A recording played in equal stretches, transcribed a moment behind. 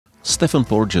Stephen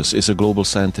Porges is a global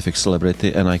scientific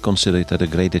celebrity, and I consider it a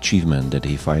great achievement that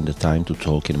he find the time to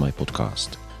talk in my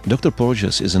podcast. Dr.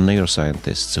 Porges is a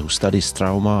neuroscientist who studies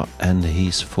trauma, and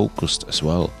he's focused as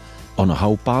well on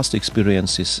how past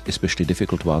experiences, especially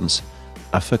difficult ones,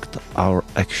 affect our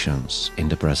actions in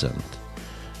the present.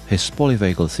 His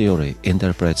polyvagal theory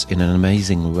interprets in an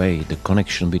amazing way the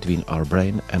connection between our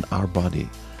brain and our body,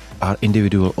 our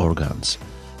individual organs,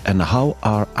 and how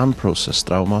our unprocessed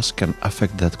traumas can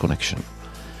affect that connection.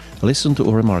 Listen to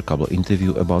a remarkable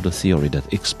interview about the theory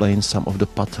that explains some of the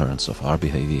patterns of our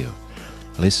behavior.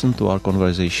 Listen to our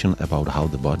conversation about how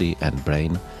the body and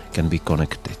brain can be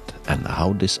connected and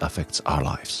how this affects our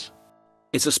lives.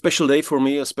 It's a special day for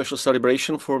me, a special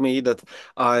celebration for me that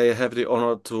I have the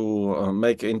honor to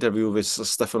make an interview with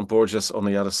Stephen Porges on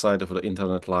the other side of the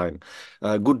internet line.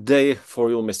 Good day for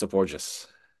you, Mr. Porges.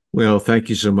 Well, thank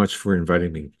you so much for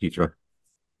inviting me, Petra.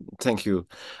 Thank you.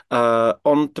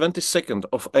 On 22nd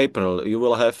of April, you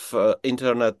will have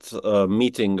internet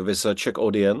meeting with a Czech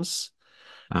audience,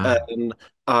 Ah. and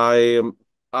I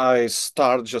I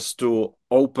start just to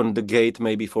open the gate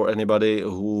maybe for anybody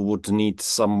who would need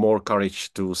some more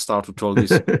courage to start to talk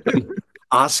this.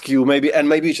 Ask you maybe and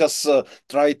maybe just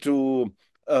try to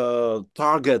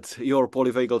target your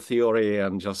polyvagal theory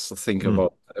and just think Mm.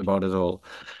 about it all.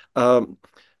 Um,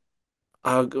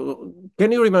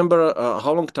 can you remember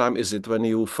how long time is it when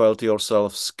you felt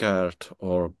yourself scared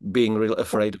or being real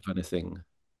afraid of anything?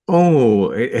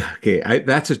 Okay.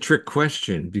 That's a trick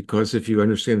question because if you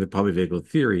understand the polyvagal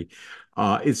theory,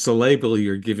 it's the label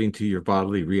you're giving to your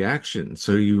bodily reaction.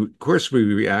 So of course, we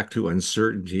react to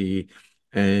uncertainty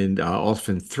and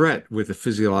often threat with a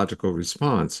physiological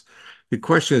response. The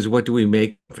question is, what do we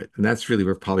make of it? And that's really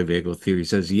where polyvagal theory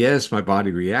says, yes, my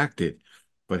body reacted,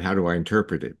 but how do I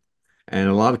interpret it? And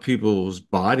a lot of people's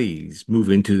bodies move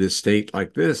into this state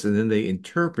like this, and then they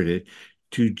interpret it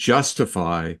to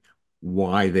justify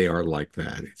why they are like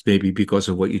that. It's maybe because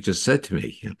of what you just said to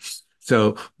me.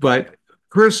 So, but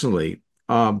personally,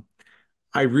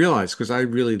 I realize because I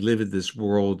really live in this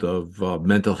world of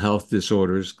mental health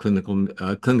disorders,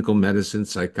 clinical medicine,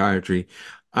 psychiatry.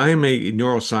 I'm a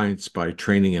neuroscience by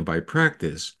training and by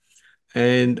practice.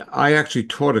 And I actually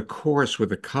taught a course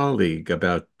with a colleague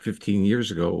about 15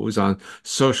 years ago. It was on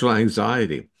social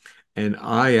anxiety. And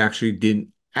I actually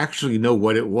didn't actually know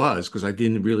what it was because I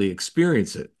didn't really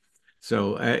experience it.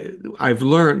 So I've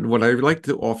learned what I like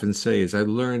to often say is I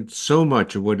learned so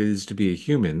much of what it is to be a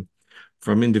human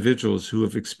from individuals who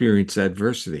have experienced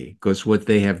adversity because what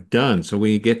they have done. So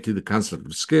when you get to the concept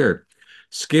of scared,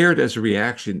 scared as a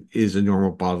reaction is a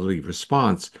normal bodily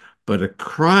response, but a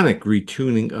chronic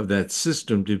retuning of that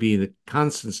system to be in a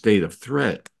constant state of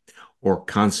threat or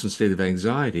constant state of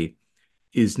anxiety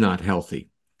is not healthy.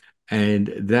 So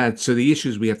the issue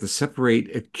is we have to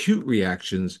separate acute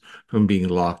reactions from being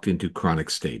locked into chronic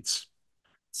states.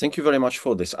 Thank you very much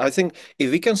for this. I think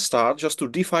if we can start just to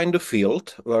define the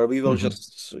field where we will Mhm.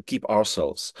 just keep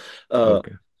ourselves. Uh,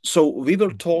 Okay. so we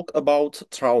will talk about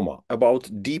trauma, about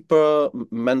deeper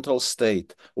mental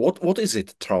state. What is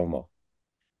it, trauma?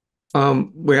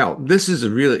 Well, this is a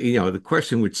really, the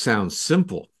question which sounds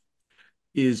simple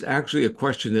is actually a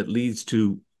question that leads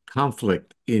to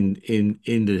conflict in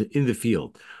the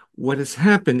field. What has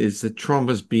happened is that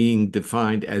trauma is being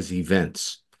defined as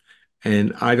events,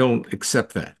 and I don't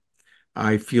accept that.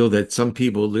 I feel that some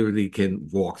people literally can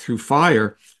walk through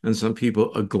fire, and some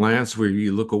people, a glance where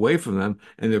you look away from them,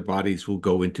 and their bodies will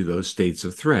go into those states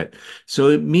of threat. So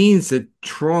it means that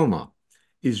trauma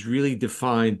is really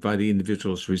defined by the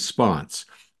individual's response.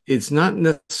 It's not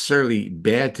necessarily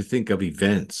bad to think of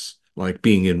events like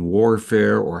being in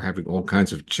warfare or having all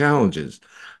kinds of challenges.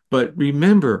 But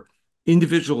remember,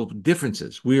 individual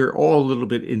differences. We are all a little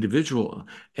bit individual,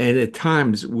 and at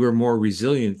times we're more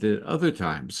resilient than at other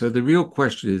times. So the real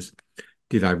question is,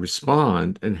 did I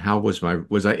respond, and how was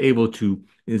I able to,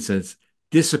 in a sense,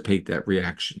 dissipate that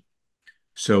reaction?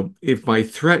 So if my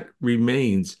threat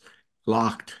remains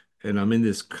locked and I'm in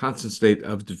this constant state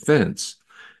of defense,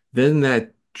 then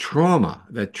that trauma,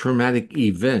 that traumatic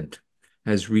event,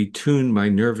 has retuned my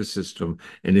nervous system.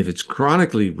 And if it's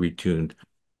chronically retuned,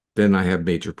 then I have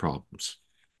major problems.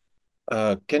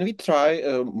 Can we try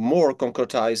more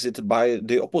concretize it by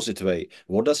the opposite way?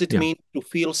 What does it Yeah. mean to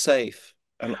feel safe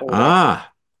and all that?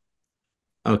 Ah,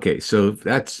 okay. So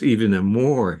that's even a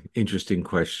more interesting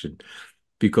question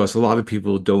because a lot of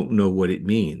people don't know what it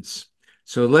means.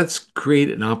 So let's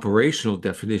create an operational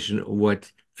definition of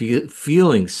what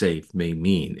feeling safe may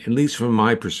mean, at least from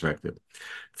my perspective.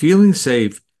 Feeling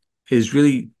safe is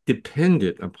really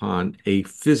dependent upon a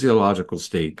physiological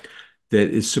state that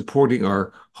is supporting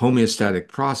our homeostatic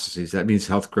processes. That means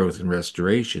health, growth, and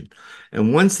restoration.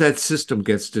 And once that system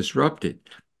gets disrupted,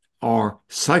 our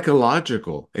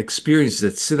psychological experiences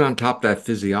that sit on top of that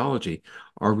physiology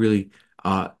are really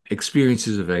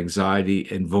experiences of anxiety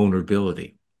and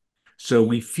vulnerability. So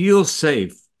we feel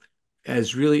safe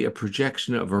as really a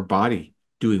projection of our body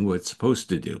doing what it's supposed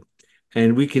to do.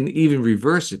 And we can even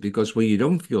reverse it, because when you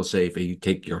don't feel safe and you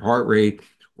take your heart rate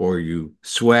or you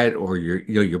sweat or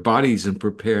your body isn't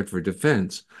prepared for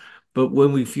defense. But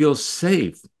when we feel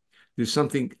safe, there's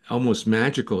something almost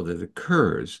magical that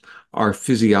occurs. Our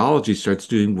physiology starts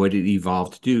doing what it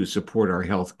evolved to do, support our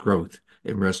health, growth,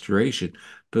 and restoration.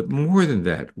 But more than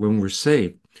that, when we're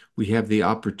safe, we have the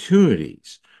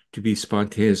opportunities to be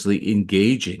spontaneously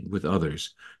engaging with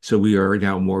others. So we are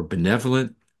now more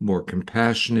benevolent, more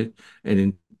compassionate, and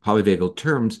in polyvagal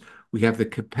terms, we have the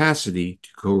capacity to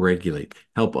co-regulate,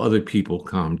 help other people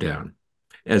calm down,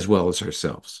 as well as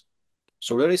ourselves.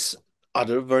 So there is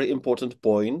other very important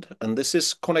point, and this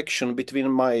is connection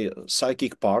between my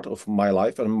psychic part of my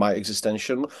life and my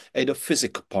existential and the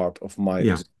physical part of my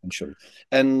Yeah, existential.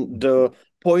 And the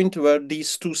point where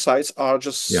these two sides are yeah,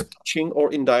 just touching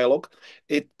or in dialogue,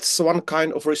 it's one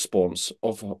kind of response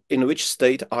of in which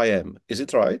state I am. Is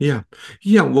it right? yeah,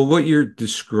 yeah. Well, what you're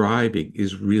describing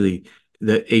is really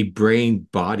a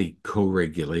brain-body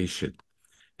co-regulation.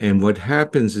 And what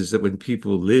happens is that when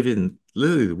people live in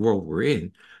literally the world we're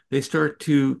in, they start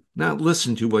to not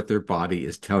listen to what their body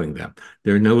is telling them.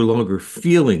 They're no longer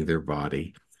feeling their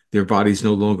body. Their body's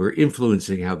no longer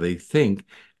influencing how they think.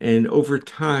 And over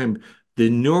time, the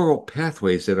neural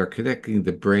pathways that are connecting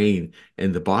the brain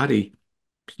and the body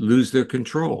lose their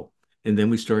control. And then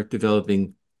we start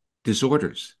developing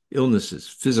disorders, illnesses,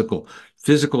 physical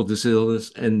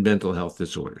disorders, and mental health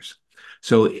disorders.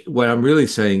 So what I'm really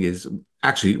saying is,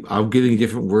 actually, I'm giving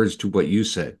different words to what you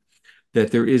said,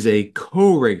 that there is a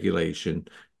co-regulation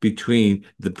between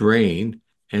the brain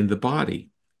and the body,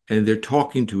 and they're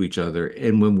talking to each other.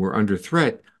 And when we're under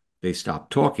threat, they stop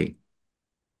talking.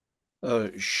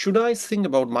 Should I think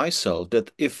about myself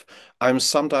that if I'm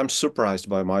sometimes surprised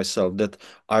by myself that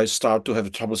I start to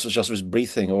have troubles just with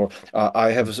breathing, or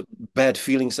I have bad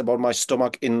feelings about my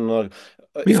stomach in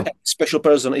if a Yeah. special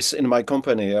person is in my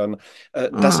company, and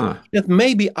does Ah, that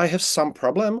maybe I have some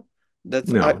problem that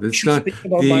I no, that's should not think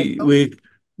about the myself? we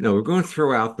no, we're going to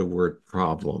throw out the word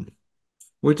problem.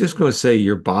 We're just going to say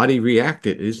your body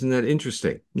reacted. Isn't that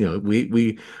interesting?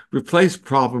 We replace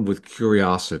problem with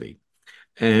curiosity.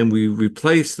 And we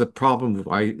replace the problem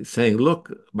by saying, look,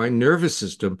 my nervous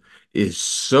system is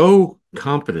so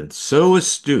competent, so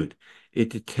astute, it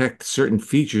detects certain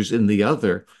features in the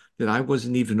other that I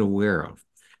wasn't even aware of.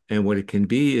 And what it can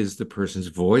be is the person's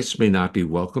voice may not be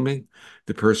welcoming.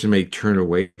 The person may turn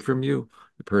away from you.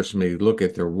 The person may look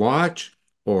at their watch,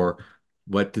 or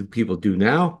what do people do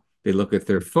now? They look at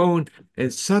their phone,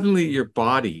 and suddenly your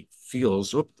body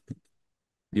feels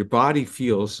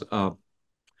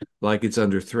like it's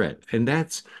under threat. And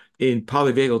that's, in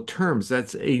polyvagal terms,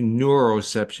 that's a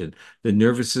neuroception. The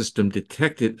nervous system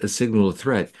detected a signal of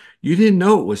threat. You didn't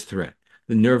know it was threat.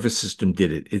 The nervous system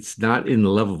did it. It's not in the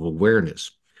level of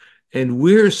awareness. And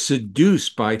we're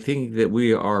seduced by thinking that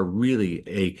we are really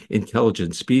a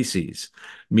intelligent species,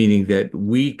 meaning that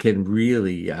we can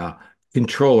really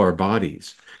control our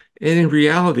bodies. And in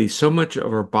reality, so much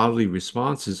of our bodily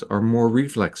responses are more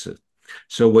reflexive.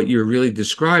 So what you're really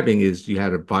describing is you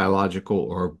had a biological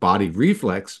or body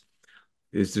reflex.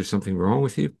 Is there something wrong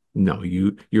with you? No,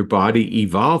 your body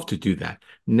evolved to do that.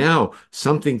 Now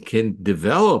something can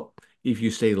develop if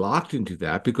you stay locked into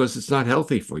that, because it's not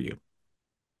healthy for you.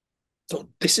 So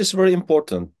this is very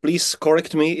important. Please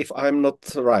correct me if I'm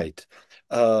not right.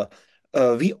 Uh,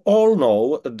 we all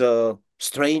know the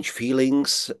strange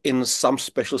feelings in some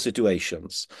special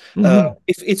situations. Hmm.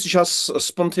 If it's just a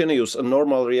spontaneous and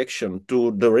normal reaction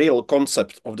to the real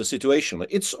concept of the situation,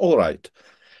 it's all right.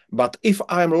 But if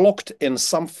I'm locked in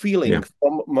some feeling Yeah.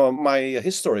 from my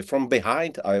history, from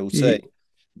behind, I would say,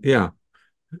 Yeah.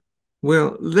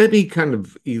 Well, let me kind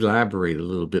of elaborate a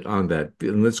little bit on that.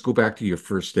 And let's go back to your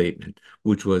first statement,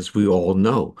 which was we all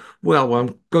know. Well, what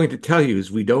I'm going to tell you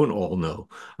is we don't all know.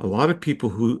 A lot of people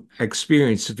who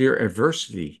experience severe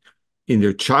adversity in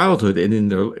their childhood and in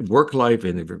their work life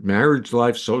and their marriage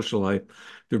life, social life,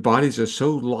 their bodies are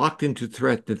so locked into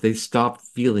threat that they stop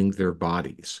feeling their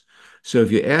bodies. So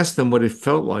if you ask them what it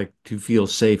felt like to feel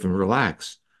safe and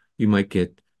relaxed, you might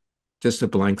get just a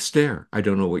blank stare. I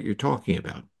don't know what you're talking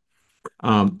about.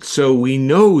 So we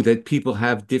know that people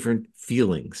have different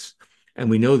feelings, and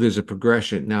we know there's a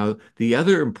progression. Now, the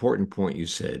other important point you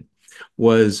said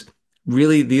was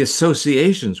really the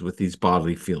associations with these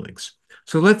bodily feelings.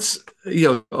 So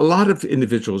a lot of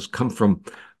individuals come from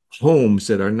homes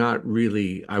that are not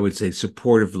really, I would say,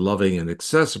 supportive, loving, and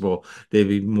accessible. They'd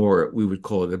be more, we would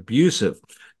call it abusive.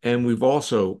 And we've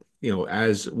also,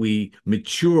 as we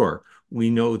mature, we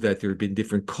know that there have been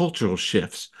different cultural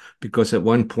shifts because at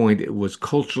one point it was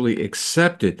culturally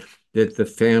accepted that the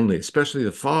family, especially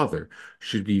the father,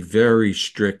 should be very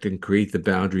strict and create the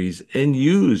boundaries and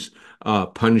use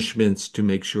punishments to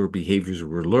make sure behaviors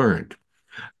were learned.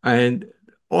 And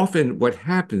often what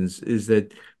happens is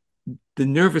that the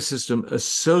nervous system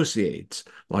associates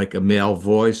like a male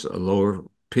voice, a lower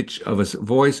pitch of a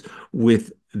voice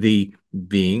with the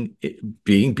being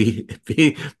being be,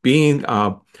 be, being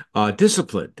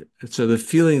disciplined. So the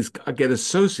feelings get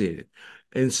associated.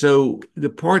 And so the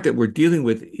part that we're dealing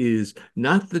with is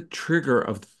not the trigger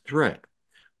of the threat,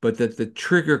 but that the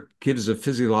trigger gives a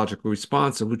physiological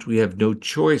response of which we have no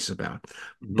choice about.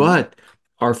 Mhm. But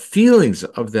our feelings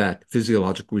of that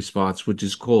physiological response, which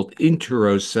is called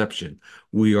interoception,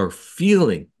 we are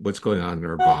feeling what's going on in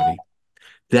our body,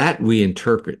 that we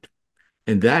interpret.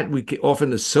 And that we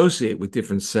often associate with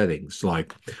different settings.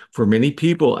 Like for many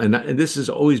people, and this has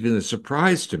always been a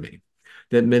surprise to me,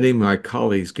 that many of my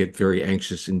colleagues get very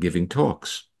anxious in giving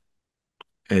talks.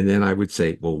 And then I would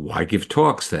say, well, why give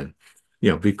talks then?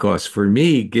 Because for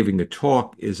me, giving a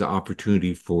talk is an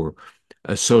opportunity for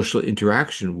a social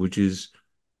interaction, which is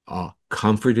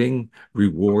comforting,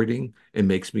 rewarding, and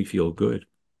makes me feel good.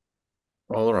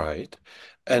 All right.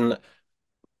 And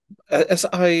as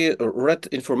I read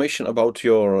information about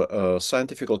your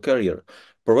scientific career,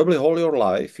 probably all your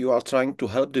life you are trying to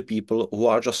help the people who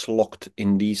are just locked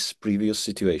in these previous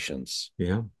situations.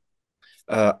 Yeah.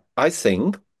 I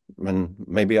think, and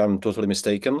maybe I'm totally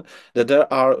mistaken, that there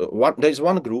is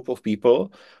one group of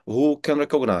people who can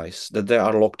recognize that they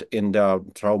are locked in their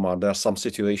trauma. There's some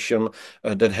situation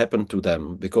that happened to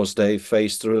them because they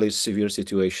faced really severe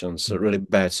situations, really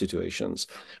bad situations.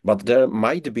 But there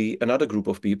might be another group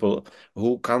of people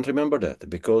who can't remember that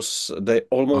because they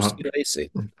almost Uh, erase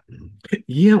it.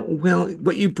 yeah, well,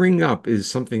 what you bring up is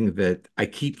something that I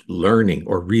keep learning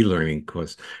or relearning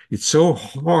because it's so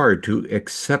hard to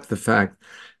accept the fact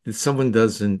that someone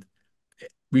doesn't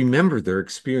remember their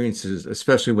experiences,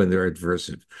 especially when they're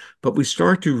adversive. But we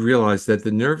start to realize that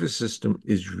the nervous system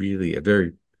is really a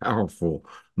very powerful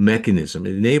mechanism.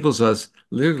 It enables us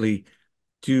literally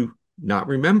to not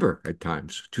remember at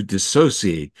times, to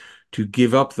dissociate, to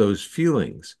give up those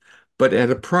feelings, but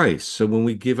at a price. So when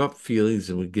we give up feelings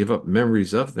and we give up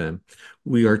memories of them,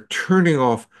 we are turning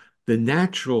off the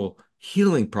natural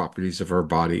healing properties of our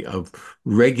body, of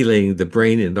regulating the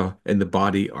brain and the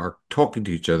body are talking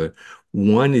to each other.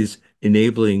 One is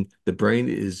enabling the brain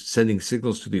is sending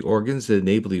signals to the organs that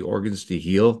enable the organs to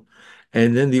heal.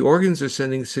 And then the organs are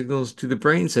sending signals to the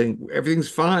brain saying everything's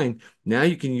fine. Now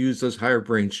you can use those higher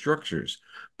brain structures.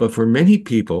 But for many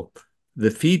people,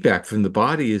 the feedback from the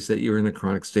body is that you're in a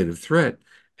chronic state of threat.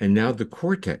 And now the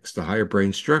cortex, the higher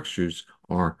brain structures,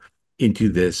 are into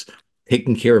this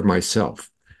taking care of myself.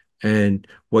 And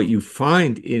what you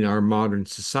find in our modern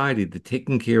society, the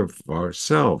taking care of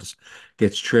ourselves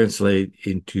gets translated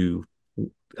into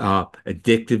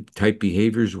addictive type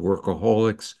behaviors,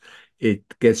 workaholics. It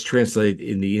gets translated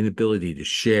in the inability to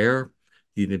share,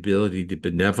 the inability to be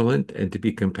benevolent, and to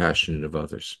be compassionate of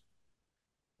others.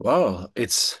 Wow,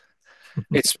 it's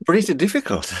pretty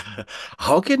difficult.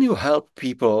 How can you help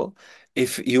people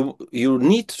if you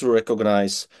need to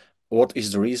recognize what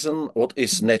is the reason, what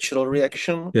is natural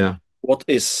reaction, Yeah, what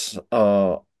is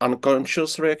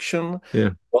unconscious reaction, yeah.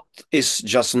 what is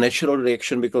just natural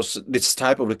reaction because this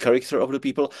type of the character of the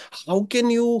people. How can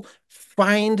you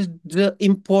find the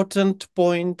important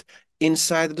point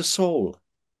inside the soul?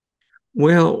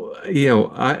 Well,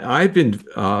 I've been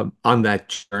on that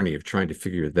journey of trying to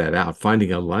figure that out,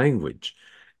 finding a language.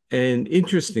 And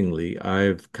interestingly,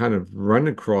 I've kind of run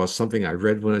across something I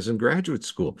read when I was in graduate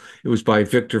school. It was by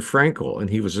Viktor Frankl, and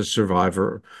he was a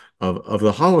survivor of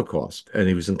the Holocaust, and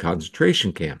he was in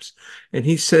concentration camps. And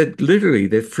he said literally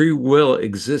that free will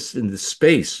exists in the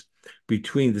space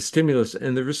between the stimulus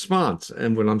and the response.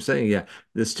 And what I'm saying, yeah,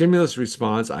 the stimulus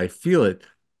response, I feel it,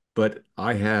 but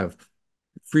I have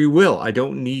free will. I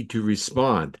don't need to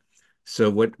respond. So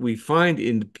what we find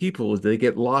in the people is they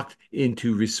get locked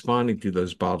into responding to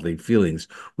those bodily feelings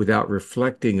without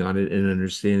reflecting on it and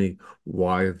understanding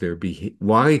why they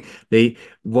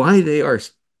are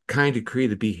kind of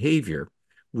create a behavior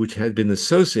which had been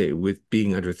associated with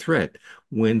being under threat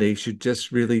when they should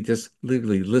just really just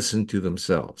literally listen to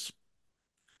themselves.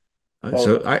 All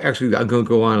So right. I'm going to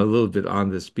go on a little bit on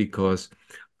this because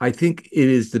I think it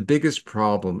is the biggest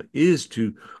problem is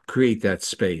to create that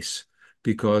space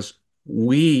because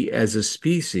we as a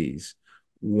species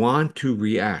want to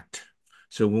react.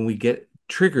 So when we get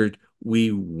triggered,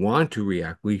 we want to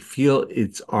react. We feel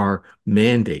it's our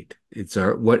mandate. It's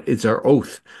our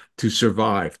oath to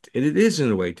survive. And it is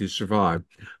in a way to survive.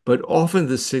 But often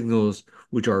the signals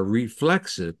which are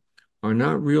reflexive are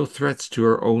not real threats to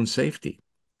our own safety.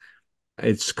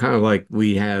 It's kind of like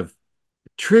we have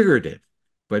triggered it,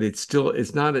 but it's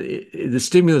not the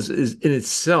stimulus is in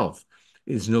itself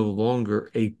is no longer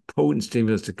a potent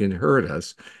stimulus that can hurt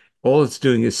us. All it's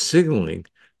doing is signaling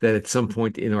that at some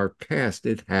point in our past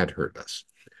it had hurt us.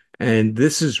 And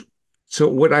this is so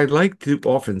what I like to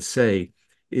often say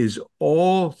is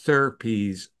all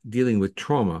therapies dealing with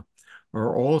trauma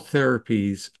are all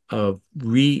therapies of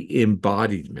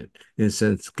re-embodiment, in a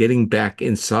sense, getting back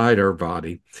inside our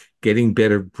body, getting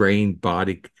better brain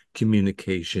body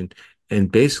communication, and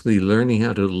basically learning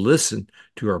how to listen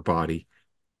to our body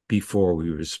before we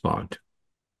respond.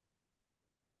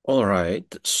 All right.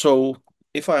 So,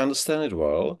 if I understand it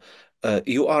well,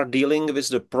 you are dealing with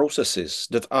the processes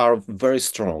that are very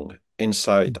strong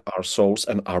inside our souls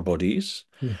and our bodies.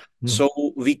 Yeah. Yeah.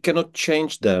 So, we cannot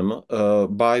change them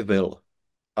by will.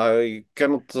 I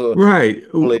cannot Right.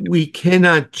 believe. We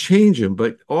cannot change them,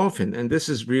 but often, and this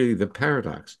is really the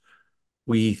paradox,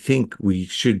 we think we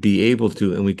should be able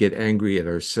to, and we get angry at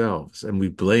ourselves and we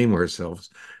blame ourselves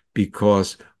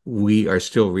because we are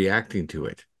still reacting to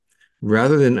it,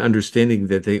 rather than understanding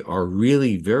that they are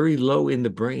really very low in the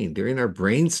brain. They're in our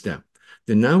brainstem.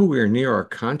 They're nowhere near our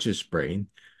conscious brain,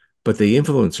 but they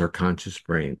influence our conscious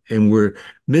brain. And we're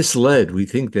misled. We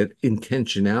think that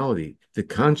intentionality, the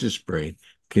conscious brain,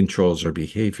 controls our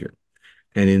behavior.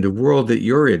 And in the world that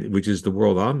you're in, which is the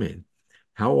world I'm in,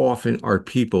 how often are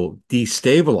people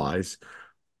destabilized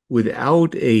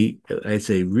without I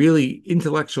say, really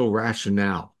intellectual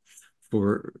rationale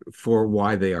for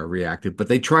why they are reactive, but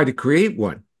they try to create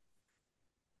one.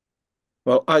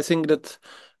 Well, I think that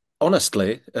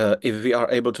honestly, if we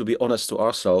are able to be honest to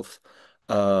ourselves,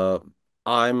 uh,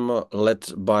 I'm led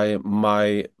by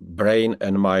my brain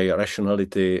and my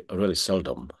rationality really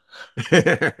seldom.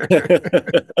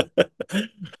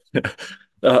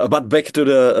 But back to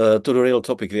the real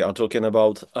topic we are talking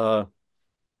about.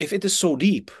 If it is so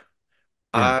deep,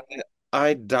 Yeah. I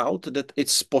I doubt that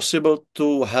it's possible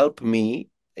to help me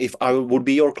if I would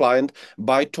be your client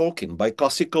by talking, by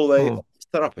classical way of Oh,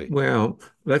 therapy. well,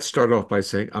 let's start off by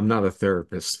saying I'm not a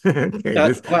therapist. Okay,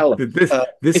 this Well, this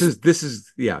this if is this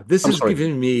is yeah, this I'm has sorry.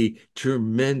 given me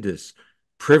tremendous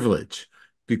privilege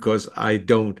because I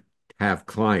don't have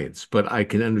clients, but I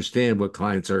can understand what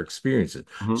clients are experiencing.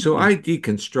 Mhm, So mhm. I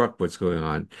deconstruct what's going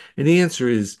on. And the answer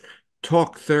is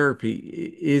talk therapy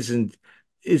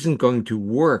isn't going to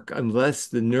work unless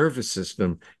the nervous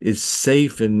system is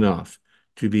safe enough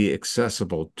to be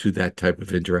accessible to that type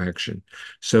of interaction.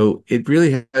 So it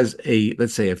really has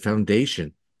let's say, a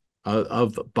foundation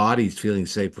of bodies feeling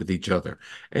safe with each other.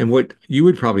 And what you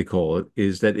would probably call it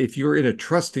is that if you're in a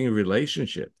trusting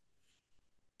relationship,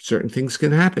 certain things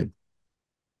can happen.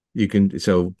 You can,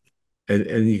 so,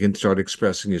 and you can start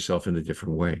expressing yourself in a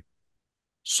different way.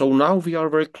 So now we are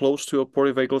very close to a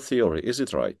polyvagal theory, is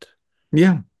it right?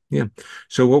 Yeah. Yeah.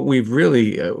 So what we've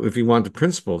really, if you want the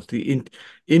principles,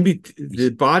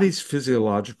 the body's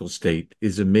physiological state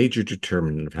is a major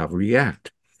determinant of how we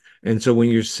react. And so when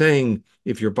you're saying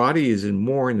if your body is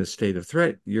more in a state of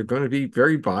threat, you're going to be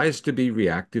very biased to be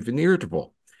reactive and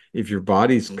irritable. If your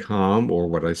body's calm, or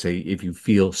what I say, if you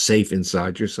feel safe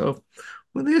inside yourself,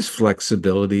 well, there's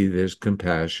flexibility, there's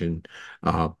compassion,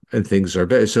 and things are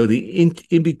better. So the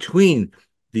in between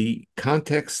the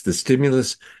context, the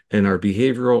stimulus, and our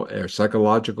behavioral, our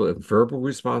psychological, and verbal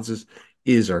responses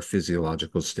is our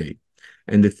physiological state.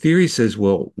 And the theory says,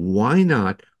 well, why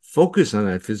not focus on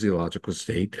that physiological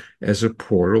state as a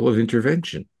portal of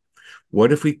intervention?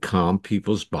 What if we calm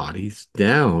people's bodies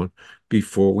down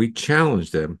before we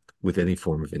challenge them with any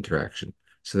form of interaction?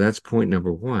 So that's point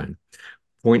number one.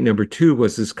 Point number two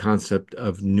was this concept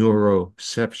of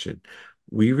neuroception.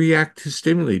 We react to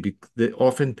stimuli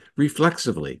often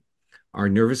reflexively. Our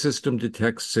nervous system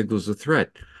detects signals of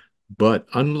threat. But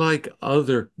unlike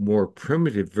other more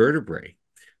primitive vertebrae,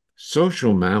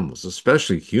 social mammals,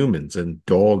 especially humans and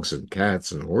dogs and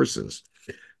cats and horses,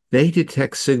 they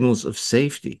detect signals of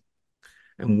safety.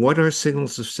 And what are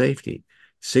signals of safety?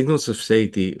 Signals of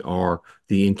safety are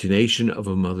the intonation of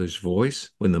a mother's voice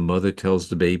when the mother tells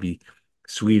the baby,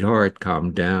 sweetheart,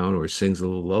 calm down, or sings a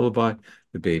little lullaby.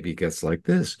 The baby gets like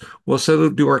this. Well, so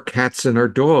do our cats and our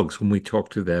dogs when we talk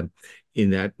to them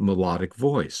in that melodic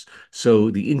voice. So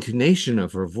the intonation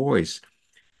of her voice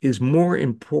is more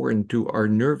important to our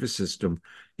nervous system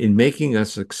in making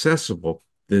us accessible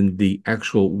than the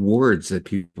actual words that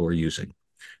people are using.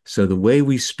 So the way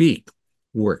we speak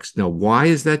works. Now, why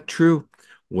is that true?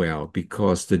 Well,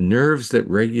 because the nerves that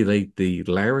regulate the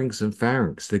larynx and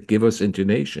pharynx that give us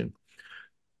intonation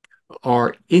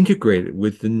are integrated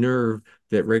with the nerve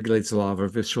that regulates a lot of our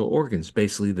visceral organs,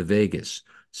 basically the vagus.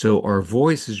 So our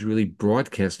voice is really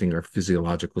broadcasting our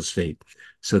physiological state.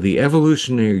 So the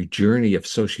evolutionary journey of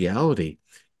sociality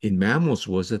in mammals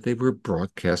was that they were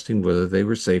broadcasting whether they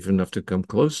were safe enough to come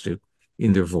close to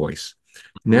in their voice.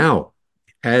 Mhm. Now,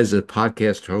 as a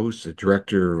podcast host, a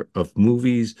director of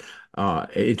movies,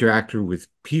 interactor with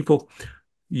people,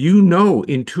 you know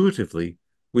intuitively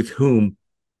with whom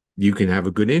you can have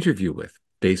a good interview with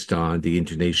based on the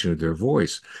intonation of their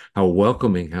voice, how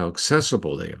welcoming, how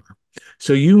accessible they are.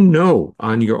 So you know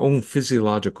on your own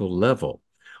physiological level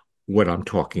what I'm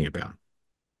talking about.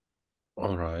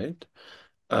 All right.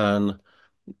 And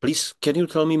please, can you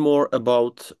tell me more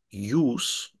about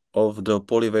use of the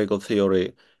polyvagal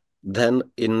theory then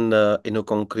in a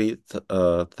concrete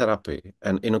therapy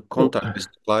and in a Well, contact with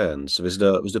the clients, with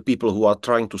the people who are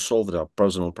trying to solve their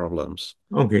personal problems?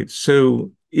 okay,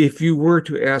 so if you were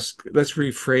to ask, let's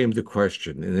reframe the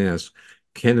question and ask,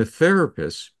 can a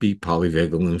therapist be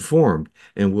polyvagal informed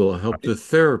and will help Right. the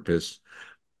therapist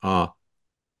uh,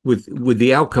 with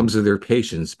the outcomes of their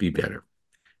patients be better?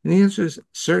 And the answer is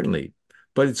certainly,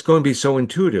 but it's going to be so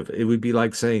intuitive. It would be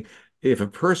like saying, if a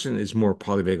person is more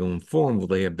polyvagal informed, will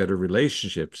they have better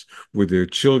relationships? Will their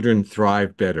children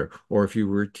thrive better? Or if you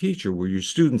were a teacher, will your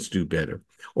students do better?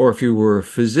 Or if you were a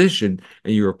physician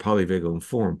and you were polyvagal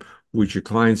informed, would your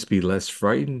clients be less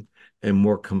frightened and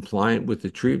more compliant with the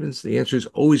treatments? The answer is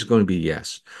always going to be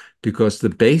yes, because the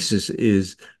basis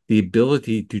is the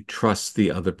ability to trust the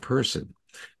other person.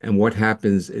 And what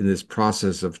happens in this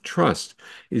process of trust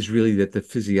is really that the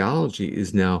physiology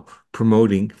is now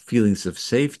promoting feelings of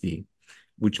safety,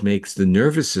 which makes the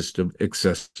nervous system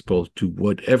accessible to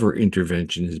whatever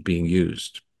intervention is being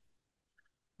used.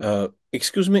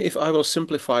 Excuse me if I will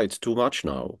simplify it too much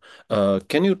now.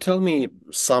 Can you tell me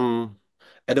some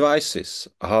advices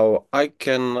how I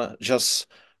can just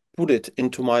put it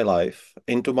into my life,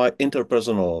 into my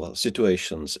interpersonal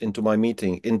situations, into my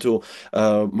meeting, into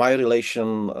my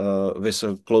relation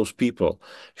with close people?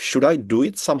 Should I do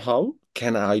it somehow?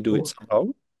 Can I do it Well,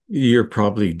 somehow? you're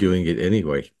probably doing it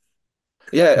anyway.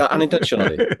 Yeah,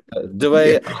 unintentionally. The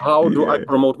way, Yeah, how do I yeah,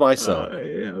 promote myself?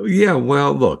 yeah.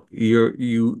 Well, look, you're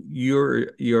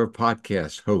a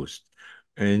podcast host,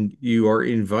 and you are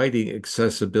inviting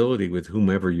accessibility with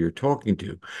whomever you're talking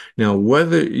to. Now,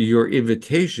 whether your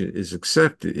invitation is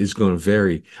accepted is going to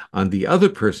vary on the other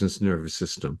person's nervous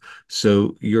system.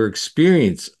 So your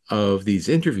experience of these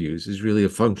interviews is really a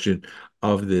function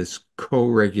of this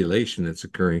co-regulation that's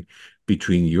occurring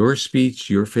between your speech,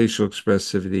 your facial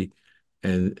expressivity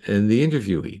and the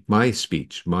interviewee, my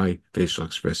speech, my facial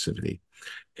expressivity.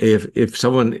 If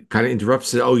someone kind of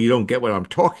interrupts it, oh, you don't get what I'm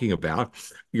talking about,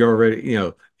 you're already,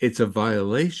 it's a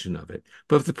violation of it.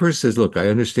 But if the person says, look, I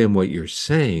understand what you're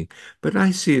saying, but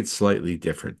I see it slightly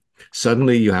different,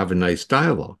 suddenly you have a nice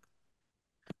dialogue.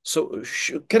 So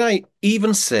can I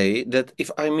even say that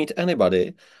if I meet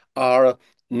anybody, our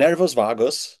nervous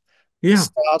vagus Yeah,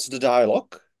 starts the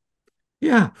dialogue?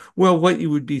 yeah. Well, what you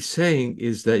would be saying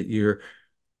is that your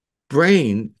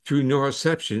brain, through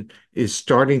neuroception, is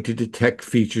starting to detect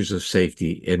features of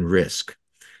safety and risk.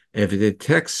 If it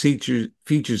detects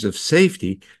features of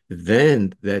safety,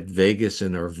 then that vagus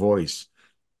in our voice,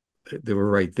 they were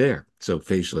right there. So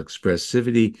facial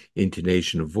expressivity,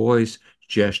 intonation of voice,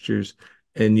 gestures,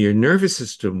 and your nervous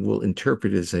system will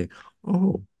interpret it as saying,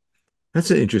 oh,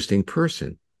 that's an interesting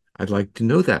person. I'd like to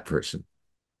know that person.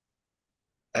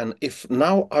 And if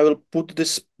now I will put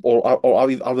this, or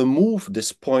I will move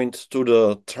this point to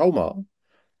the trauma,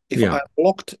 if I'm Yeah,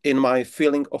 locked in my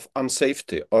feeling of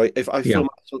unsafety, or if I yeah. feel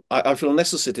I feel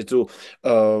necessity to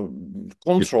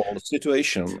control the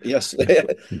situation, yes,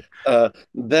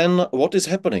 then what is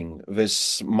happening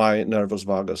with my nervous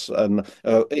vagus and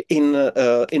in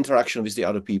interaction with the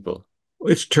other people?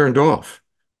 It's turned off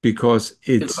because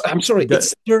I'm sorry,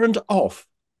 it's turned off.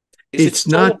 Is it it's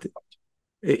so? not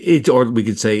or we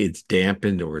could say it's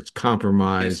dampened or it's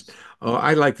compromised. Yes,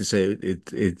 I like to say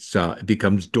it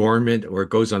becomes dormant or it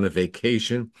goes on a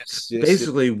vacation. yes, yes,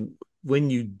 yes. Basically, when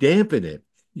you dampen it,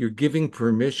 you're giving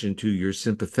permission to your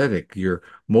sympathetic, your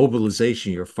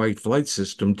mobilization, your fight flight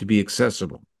system to be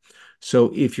accessible.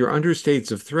 So if you're under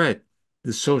states of threat,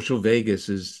 the social vagus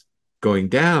is going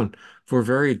down for a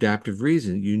very adaptive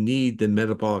reason. You need the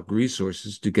metabolic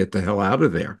resources to get the hell out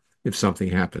of there if something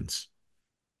happens.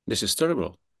 This is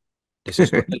terrible. This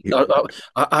is great.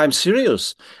 I'm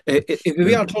serious. If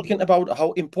we are talking about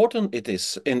how important it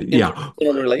is in Yeah.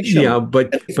 interpersonal relation, Yeah,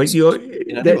 but and if but it's you know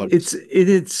in that anybody's. it's in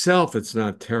itself it's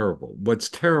not terrible. What's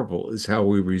terrible is how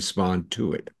we respond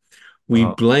to it. We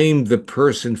Uh, blame the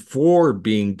person for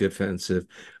being defensive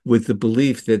with the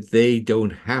belief that they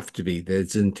don't have to be, that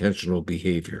it's intentional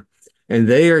behavior. And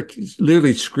they are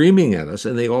literally screaming at us,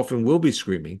 and they often will be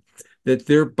screaming that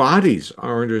their bodies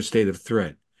are under a state of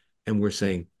threat. And we're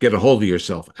saying, get a hold of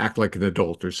yourself, act like an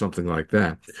adult, or something like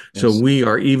that. So yes. we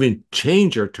are even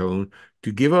change our tone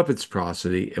to give up its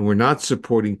prosody, and we're not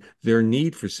supporting their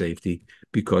need for safety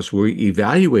because we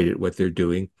evaluated what they're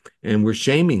doing and we're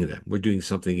shaming them. We're doing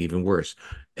something even worse.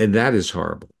 And that is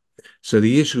horrible. So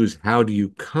the issue is, how do you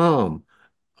calm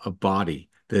a body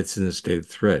that's in a state of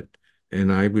threat?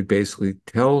 And I would basically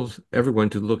tell everyone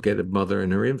to look at a mother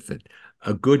and her infant.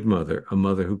 A good mother, a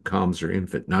mother who calms her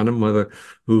infant, not a mother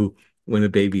who, when a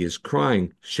baby is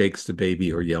crying, shakes the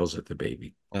baby or yells at the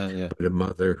baby, Yeah. but a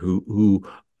mother who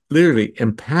literally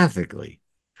empathically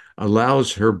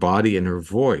allows her body and her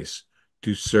voice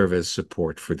to serve as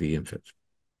support for the infant.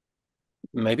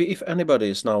 Maybe if anybody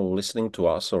is now listening to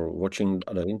us or watching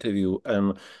the interview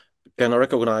and can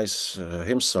recognize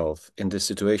himself in this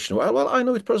situation, well, I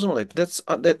know it personally.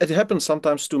 It happens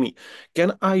sometimes to me.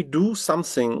 Can I do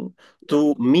something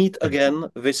to meet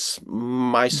again with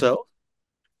myself?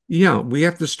 Yeah, we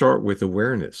have to start with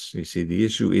awareness. You see, the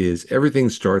issue is everything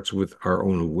starts with our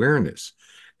own awareness.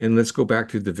 And let's go back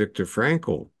to the Viktor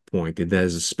Frankl point, and that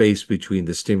is a space between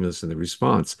the stimulus and the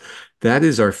response. That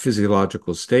is our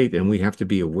physiological state, and we have to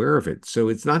be aware of it. So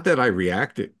it's not that I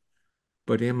reacted,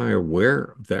 but am I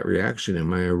aware of that reaction?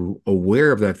 Am I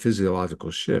aware of that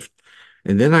physiological shift?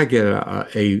 And then I get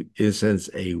in a sense,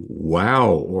 a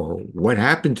wow, or what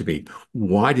happened to me?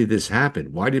 Why did this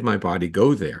happen? Why did my body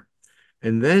go there?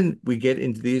 And then we get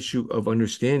into the issue of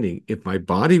understanding, if my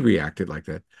body reacted like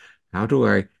that, how do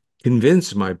I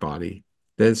convince my body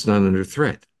that it's not under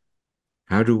threat?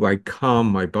 How do I calm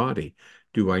my body?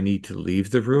 Do I need to leave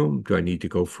the room? Do I need to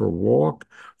go for a walk?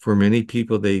 For many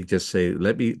people, they just say,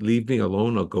 leave me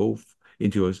alone. I'll go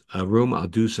into a room. I'll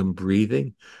do some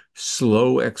breathing,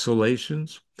 slow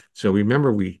exhalations. So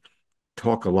remember, we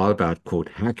talk a lot about, quote,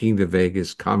 hacking the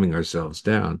vagus, calming ourselves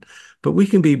down, but we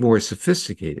can be more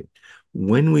sophisticated.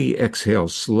 When we exhale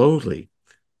slowly,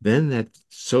 then that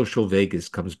social vagus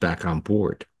comes back on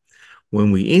board.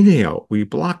 When we inhale, we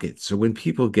block it. So when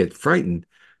people get frightened,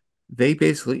 they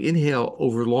basically inhale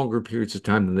over longer periods of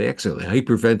time than they exhale. They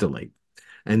hyperventilate.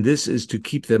 And this is to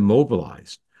keep them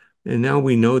mobilized. And now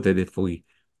we know that if we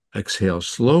exhale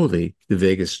slowly, the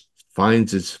vagus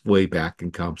finds its way back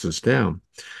and calms us down.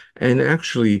 And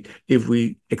actually, if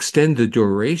we extend the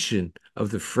duration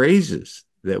of the phrases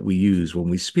that we use when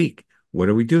we speak, what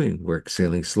are we doing? We're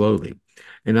exhaling slowly.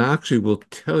 And I actually will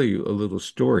tell you a little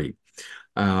story.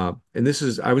 And this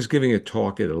is, I was giving a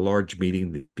talk at a large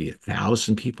meeting, there'd be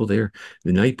 1,000 people there.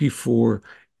 The night before,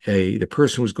 the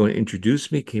person who was going to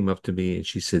introduce me came up to me and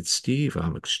she said, Steve,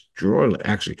 I'm extraordinary.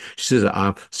 Actually, she says,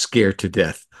 I'm scared to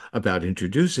death about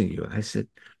introducing you. I said,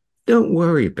 don't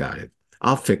worry about it.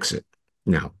 I'll fix it.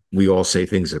 Now, we all say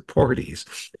things at parties.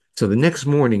 So the next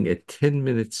morning at 10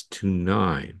 minutes to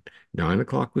 9, 9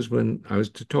 o'clock was when I was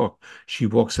to talk. She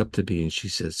walks up to me and she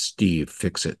says, Steve,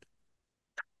 fix it.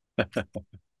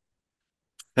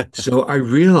 So I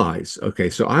realized, okay,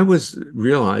 so I was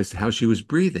realized how she was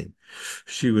breathing.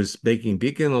 She was making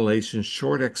big inhalations,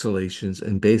 short exhalations,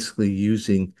 and basically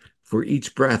using for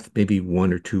each breath maybe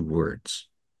one or two words.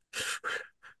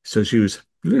 So she was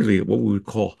literally what we would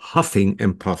call huffing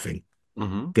and puffing,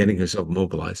 Hmm. getting herself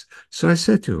mobilized. So I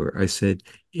said to her, I said,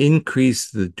 increase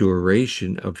the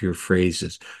duration of your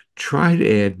phrases. Try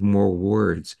to add more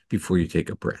words before you take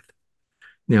a breath.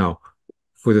 Now,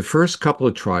 for the first couple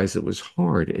of tries, it was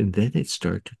hard, and then it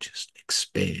started to just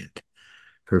expand.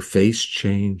 Her face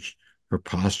changed, her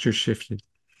posture shifted,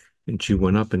 and she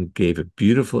went up and gave a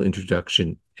beautiful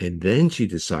introduction. And then she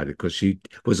decided, because she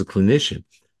was a clinician,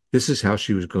 this is how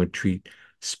she was going to treat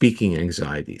speaking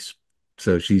anxieties.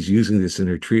 So she's using this in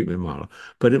her treatment model.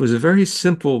 But it was a very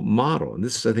simple model. And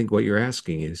this is, I think, what you're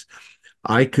asking is,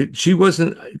 she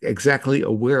wasn't exactly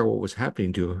aware of what was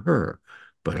happening to her,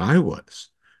 but I was.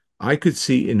 I could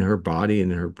see in her body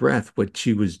and in her breath what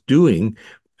she was doing.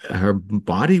 Her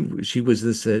body, she was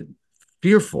this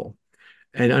fearful.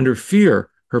 And under fear,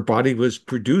 her body was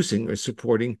producing or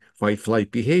supporting fight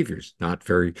flight behaviors, not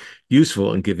very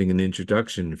useful in giving an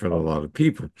introduction in front of a lot of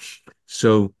people.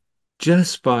 So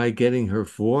just by getting her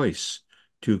voice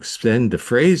to extend the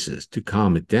phrases to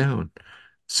calm it down,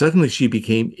 suddenly she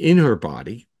became in her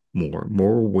body more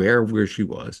aware of where she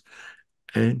was.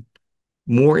 And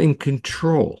more in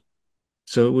control.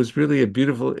 So it was really a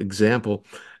beautiful example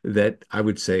that I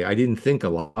would say I didn't think a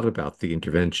lot about the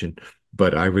intervention,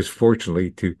 but I was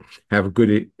fortunately to have a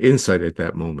good insight at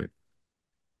that moment.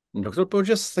 Dr.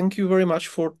 Porges, thank you very much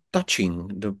for touching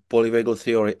the polyvagal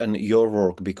theory and your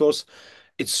work because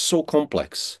it's so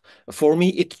complex. For me,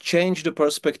 it changed the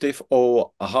perspective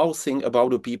of how think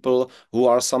about the people who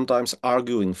are sometimes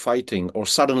arguing, fighting, or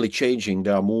suddenly changing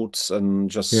their moods and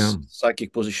Yeah, just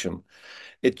psychic position.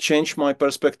 It changed my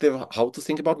perspective how to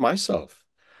think about myself,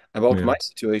 about yeah, my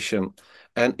situation,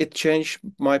 and it changed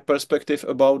my perspective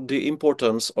about the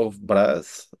importance of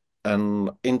breath and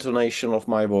intonation of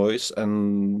my voice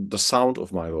and the sound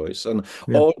of my voice and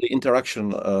yeah, all the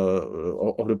interaction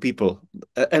of the people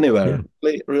yeah, anywhere,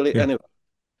 really yeah. anywhere.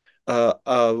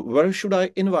 Where should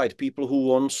I invite people who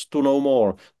wants to know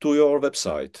more? To your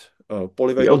website, Yeah,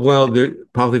 polyvagal. well, the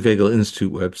Polyvagal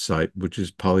Institute website, which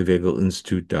is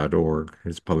polyvagalinstitute.org,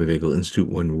 is Polyvagal Institute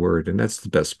one word, and that's the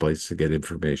best place to get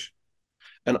information.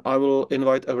 And I will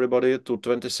invite everybody to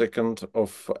 22nd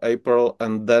of April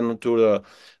and then to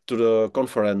the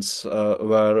conference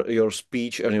where your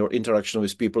speech and your interaction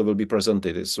with people will be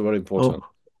presented. It's very Oh, important.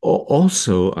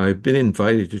 also, I've been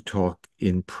invited to talk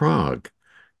in Prague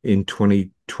in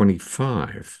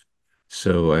 2025.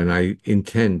 So, and I'm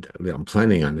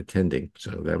planning on attending,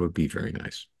 so that would be very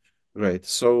nice. Great.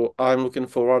 So I'm looking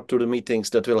forward to the meetings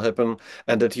that will happen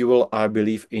and that you will, I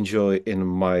believe, enjoy in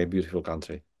my beautiful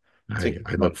country. Thank you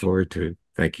I very look much. forward to it.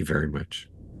 Thank you very much.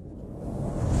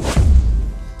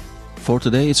 For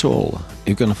today, it's all.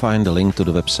 You can find the link to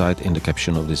the website in the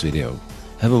caption of this video.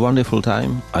 Have a wonderful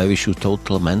time. I wish you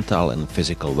total mental and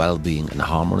physical well-being and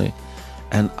harmony.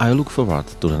 And I look forward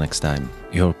to the next time.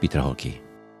 Your petrhorky.